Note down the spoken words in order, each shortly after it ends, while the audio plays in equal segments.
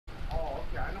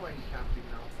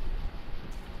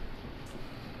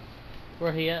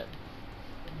Where he at?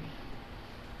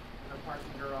 In a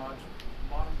parking garage.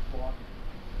 Bottom floor.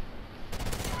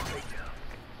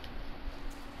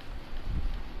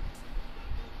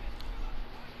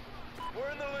 We're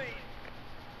in the lead.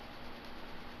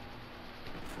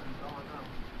 I'm going now.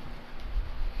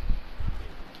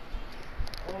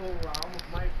 Oh, I almost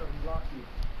knifed him. Lucky.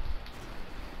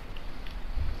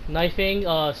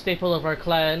 Knifing, staple of our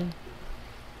clan.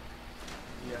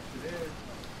 Yes, it is.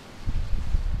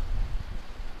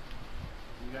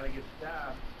 You gotta get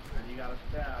stabbed, and you gotta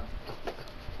stab.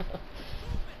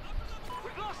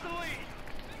 We've lost the lead.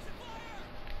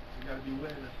 You gotta be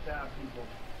willing to stab people.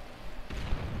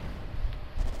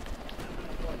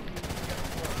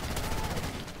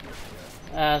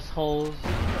 Assholes.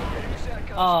 Enemy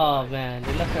SATCOM Oh spotted. man,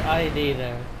 they left their ID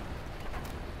there.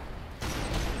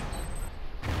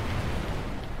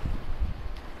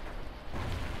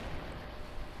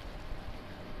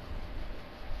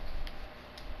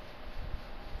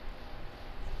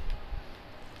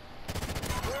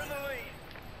 We're in the lead.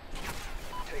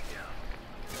 Takedown.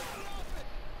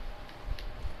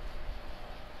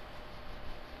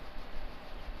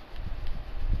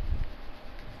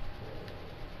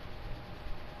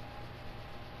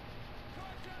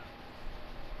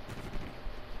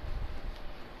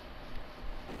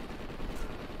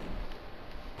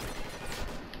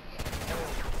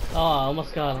 Oh, I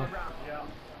almost got him. Yeah.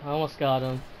 I almost got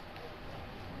him.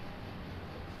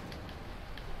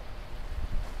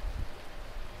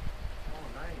 Oh,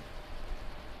 nice.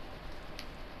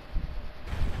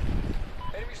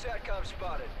 Enemy SATCOM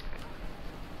spotted.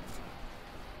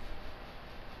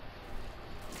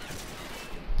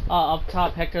 Up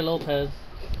top, Hector Lopez.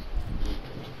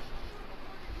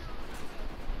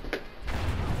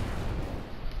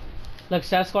 Look,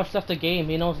 Sasquatch left the game.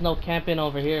 He knows no camping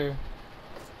over here.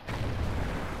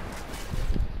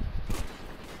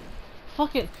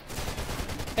 Fucking.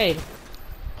 Hey,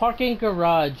 parking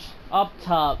garage. Up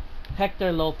top,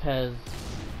 Hector Lopez.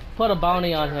 Put a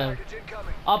bounty on him. Package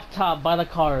incoming. Up top, by the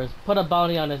cars. Put a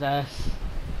bounty on his ass.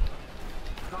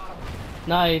 Got him.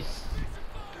 Nice.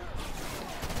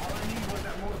 All I need was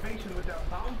that motivation with that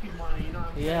bounty money, you know what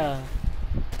I'm saying?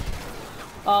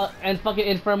 Yeah. And fucking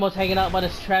Infermo's hanging out by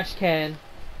this trash can.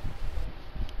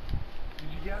 Did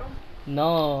you get him?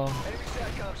 No. Enemy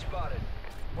SATCOM spotted.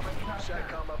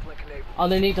 SATCOM uplink enabled.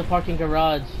 Underneath the parking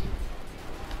garage.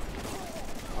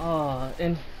 Oh,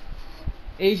 and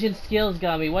Asian skills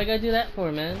got me. Why you gotta do that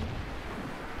for, man?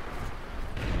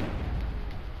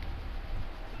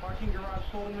 Parking garage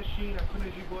sold machine as soon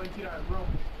as you go into that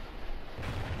room.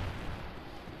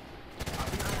 I'll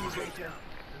be behind you, Jason.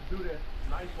 Let's do this.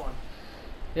 Nice one.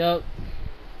 Yep.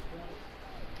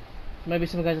 Maybe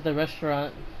some guys at the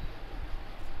restaurant.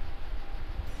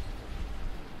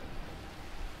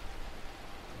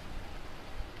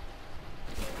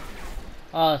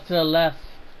 Oh, to the left.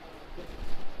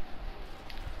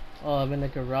 Oh, I'm in the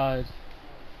garage.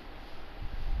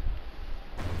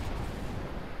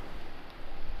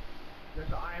 There's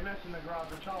an IMS in the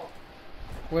garage. Watch out.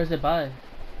 Where's it by?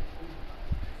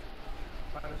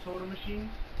 By the soda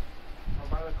machines? Or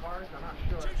by the cars? I'm not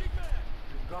sure.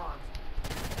 It's gone.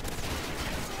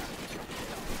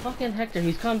 Fucking Hector,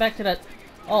 he's coming back to that.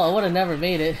 Oh, I would have never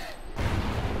made it.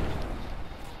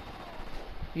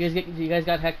 You guys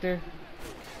got Hector?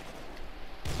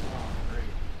 Oh, great.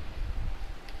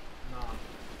 Nah.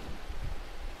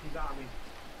 He got me.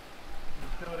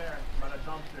 He's still there by the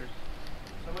dumpsters.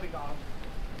 Somebody got him.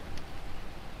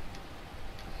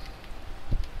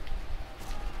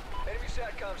 Enemy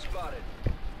SATCOM spotted.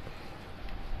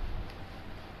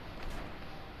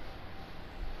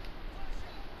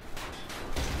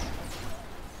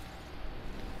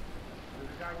 There's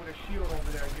a guy with a shield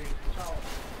over there, James. Watch out.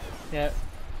 Yeah.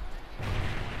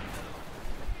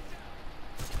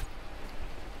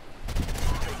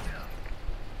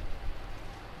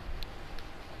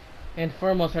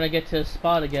 Infermo's trying to get to his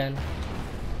spot again.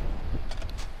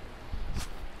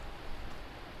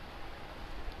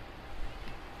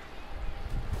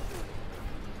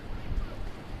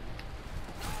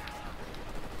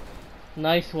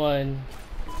 Nice one.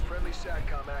 Friendly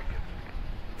SATCOM active.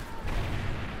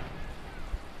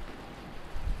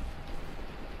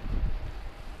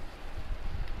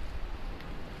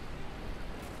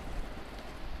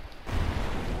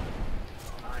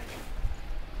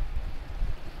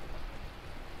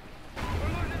 We're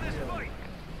losing this fight.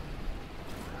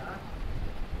 Huh?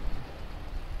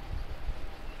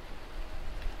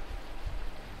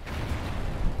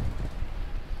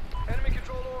 Enemy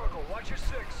controlled Oracle. Watch your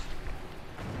six.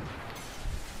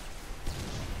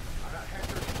 I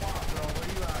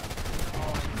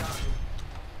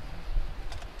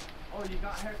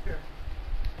Hector.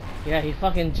 Yeah, he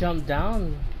fucking jumped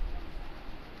down.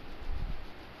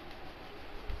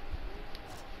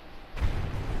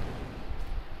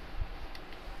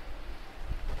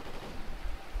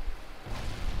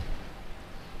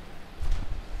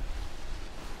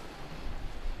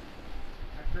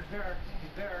 Hector's there.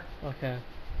 He's there. Okay.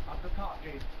 Off the top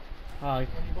gate. Oh, When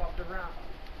you go up the ramp.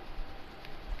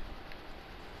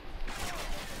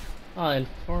 oh,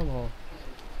 informal.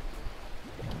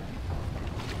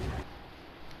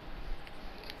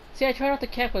 See, I tried out the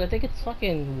cap, but I think it's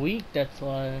fucking weak, that's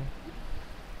why.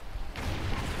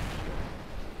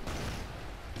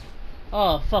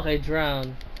 Oh, fuck, I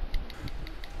drowned.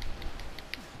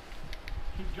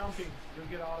 Keep jumping. You'll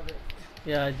get out of it.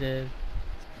 Yeah, I did.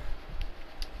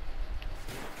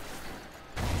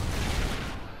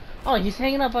 Oh, he's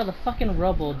hanging out by the fucking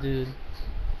rubble, dude.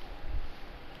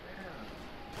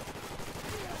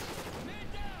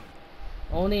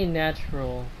 Only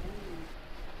natural.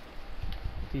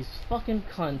 These fucking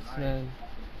cunts, man.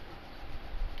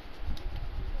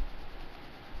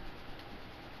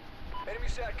 Enemy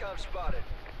SATCOM spotted.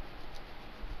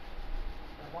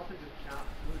 I wanted to jump.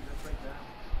 Move just right down.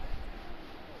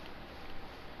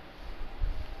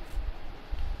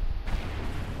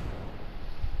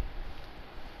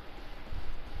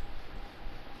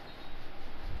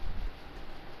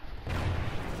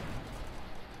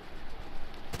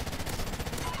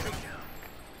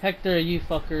 Hector, you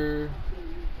fucker.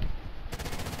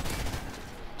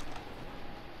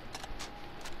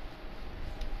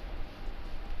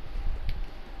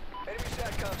 Enemy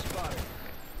SATCOM spotted.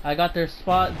 I got their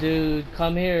spot, dude.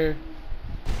 Come here.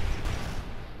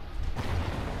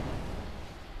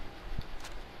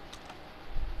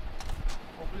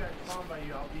 Hopefully I spawn by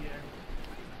you. I'll be in.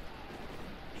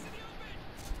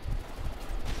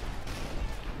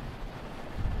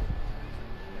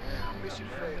 Mission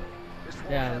failed. This won't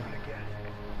Yeah. happen again.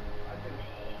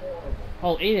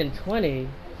 Oh, 8 and 20.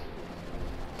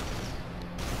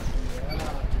 Yeah,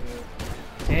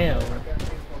 dude. Damn. Best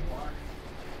game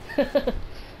so far.